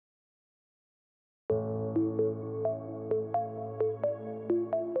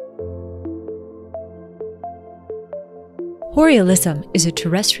Hoary Alyssum is a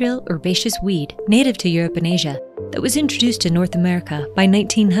terrestrial herbaceous weed native to Europe and Asia that was introduced to North America by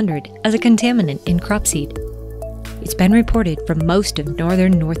 1900 as a contaminant in crop seed. It's been reported from most of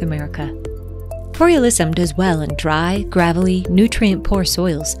northern North America. Hoary Alyssum does well in dry, gravelly, nutrient-poor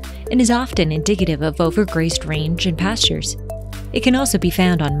soils and is often indicative of overgrazed range and pastures. It can also be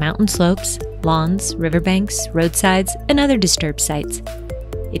found on mountain slopes, lawns, riverbanks, roadsides, and other disturbed sites.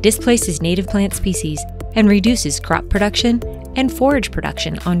 It displaces native plant species and reduces crop production and forage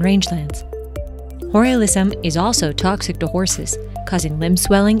production on rangelands. Hoary Alyssum is also toxic to horses, causing limb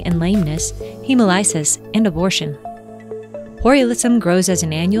swelling and lameness, hemolysis, and abortion. Hoary Alyssum grows as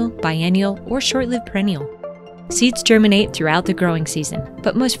an annual, biennial, or short-lived perennial. Seeds germinate throughout the growing season,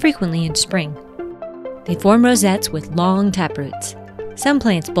 but most frequently in spring. They form rosettes with long taproots. Some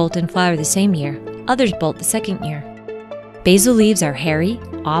plants bolt and flower the same year, others bolt the second year. Basal leaves are hairy,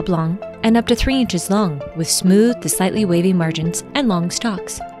 oblong, and up to 3 inches long, with smooth to slightly wavy margins and long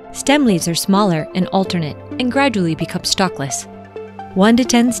stalks. Stem leaves are smaller and alternate, and gradually become stalkless. 1 to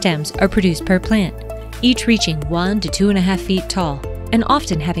 10 stems are produced per plant, each reaching 1 to 2.5 feet tall, and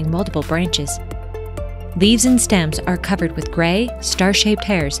often having multiple branches. Leaves and stems are covered with gray, star-shaped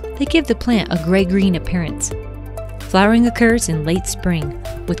hairs that give the plant a gray-green appearance. Flowering occurs in late spring,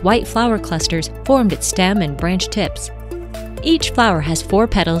 with white flower clusters formed at stem and branch tips. Each flower has 4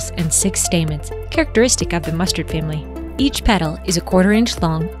 petals and 6 stamens, characteristic of the mustard family. Each petal is a 1/4 inch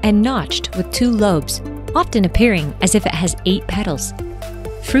long and notched with 2 lobes, often appearing as if it has 8 petals.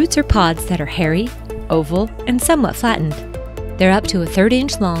 Fruits are pods that are hairy, oval, and somewhat flattened. They're up to a 1/3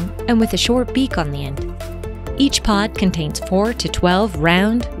 inch long and with a short beak on the end. Each pod contains 4 to 12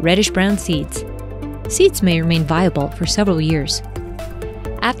 round, reddish-brown seeds. Seeds may remain viable for several years.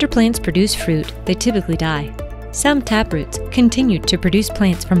 After plants produce fruit, they typically die. Some taproots continue to produce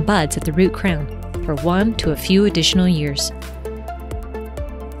plants from buds at the root crown for 1 to a few additional years.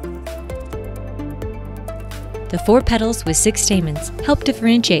 The 4 petals with 6 stamens help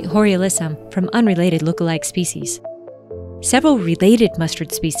differentiate Hoary Alyssum from unrelated look-alike species. Several related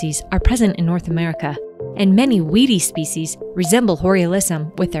mustard species are present in North America, and many weedy species resemble Hoary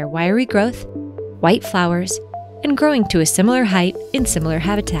Alyssum with their wiry growth, white flowers, and growing to a similar height in similar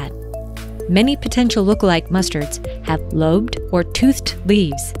habitat. Many potential look-alike mustards have lobed or toothed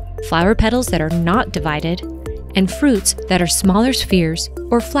leaves, flower petals that are not divided, and fruits that are smaller spheres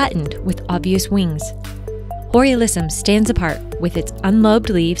or flattened with obvious wings. Hoary Alyssum stands apart with its unlobed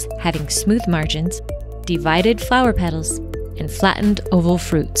leaves having smooth margins, divided flower petals, and flattened oval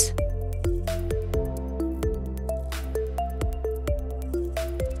fruits.